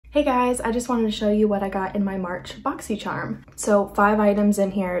Hey guys, I just wanted to show you what I got in my March Boxycharm. So 5 items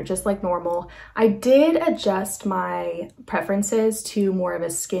in here, just like normal. I did adjust my preferences to more of a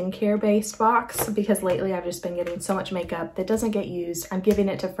skincare based box because lately I've just been getting so much makeup that doesn't get used. I'm giving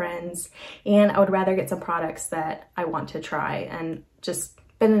it to friends and I would rather get some products that I want to try and just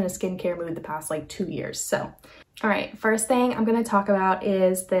been in a skincare mood the past like 2 years. So, all right, first thing I'm gonna talk about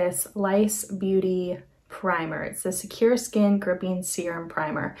is this Lice Beauty primer. It's the Secure Skin Gripping Serum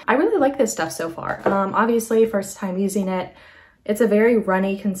Primer. I really like this stuff so far. Obviously, first time using it. It's a very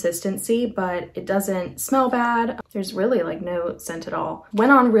runny consistency, but it doesn't smell bad. There's really like no scent at all.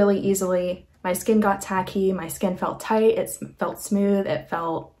 Went on really easily. My skin got tacky, my skin felt tight, it felt smooth, it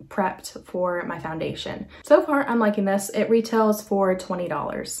felt prepped for my foundation. So far, I'm liking this. It retails for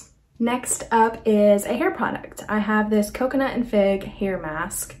 $20. Next up is a hair product. I have this coconut and fig hair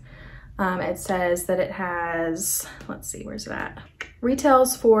mask. It says that it has, let's see, where's that?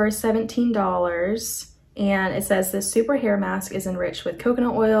 Retails for $17, and it says this super hair mask is enriched with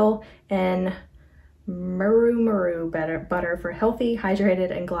coconut oil and muru butter for healthy, hydrated,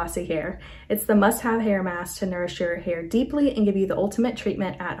 and glossy hair. It's the must-have hair mask to nourish your hair deeply and give you the ultimate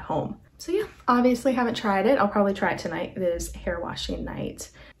treatment at home. So yeah, obviously haven't tried it. I'll probably try it tonight. It is hair washing night.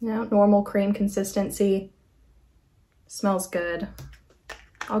 You know, normal cream consistency. Smells good.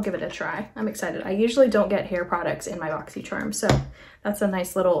 I'll give it a try. I'm excited. I usually don't get hair products in my Boxycharm, so that's a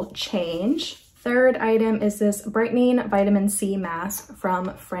nice little change. Third item is this brightening vitamin C mask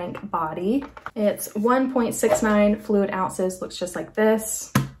from Frank Body. It's 1.69 fluid ounces, looks just like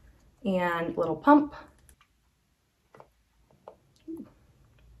this, and little pump.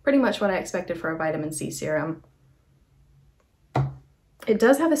 Pretty much what I expected for a vitamin C serum. It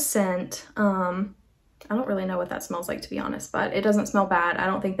does have a scent. I don't really know what that smells like, to be honest, but it doesn't smell bad. I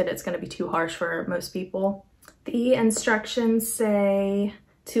don't think that it's going to be too harsh for most people. The instructions say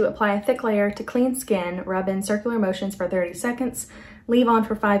to apply a thick layer to clean skin, rub in circular motions for 30 seconds, leave on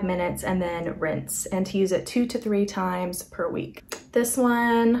for 5 minutes, and then rinse, and to use it 2 to 3 times per week. This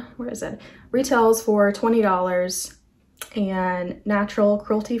one, where is it? Retails for $20 and natural,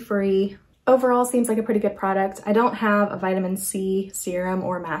 cruelty-free. Overall, seems like a pretty good product. I don't have a vitamin C serum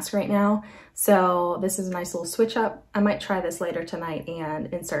or mask right now, so this is a nice little switch up. I might try this later tonight and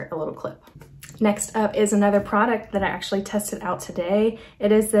insert a little clip. Next up is another product that I actually tested out today.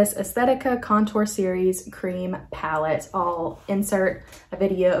 It is this Aesthetica Contour Series Cream Palette. I'll insert a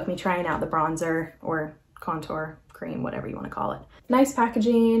video of me trying out the bronzer or contour cream, whatever you want to call it. Nice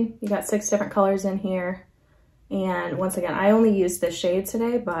packaging. You got 6 different colors in here. And once again, I only used this shade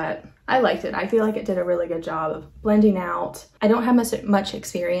today, but I liked it. I feel like it did a really good job of blending out. I don't have much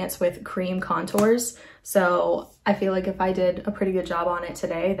experience with cream contours, so I feel like if I did a pretty good job on it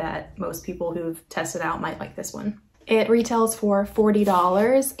today, that most people who've tested out might like this one. It retails for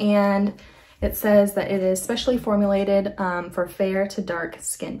 $40, and it says that it is specially formulated for fair to dark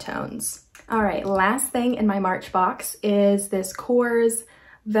skin tones. All right, last thing in my March box is this Coors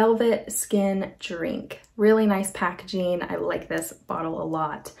Velvet Skin Drink. Really nice packaging. I like this bottle a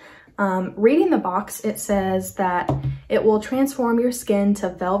lot. Reading the box, it says that it will transform your skin to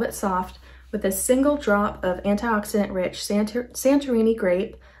velvet soft with a single drop of antioxidant-rich Santorini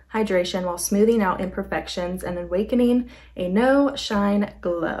grape hydration while smoothing out imperfections and awakening a no-shine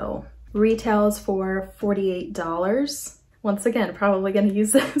glow. Retails for $48. Once again, probably gonna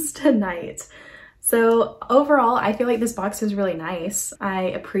use this tonight. So overall, I feel like this box is really nice. I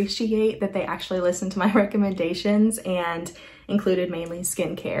appreciate that they actually listened to my recommendations and included mainly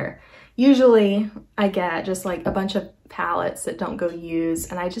skincare. Usually I get just like a bunch of palettes that don't go use,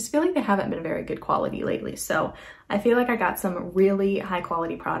 and I just feel like they haven't been very good quality lately. So I feel like I got some really high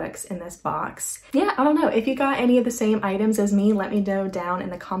quality products in this box. Yeah, I don't know. If you got any of the same items as me, let me know down in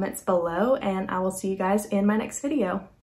the comments below, and I will see you guys in my next video.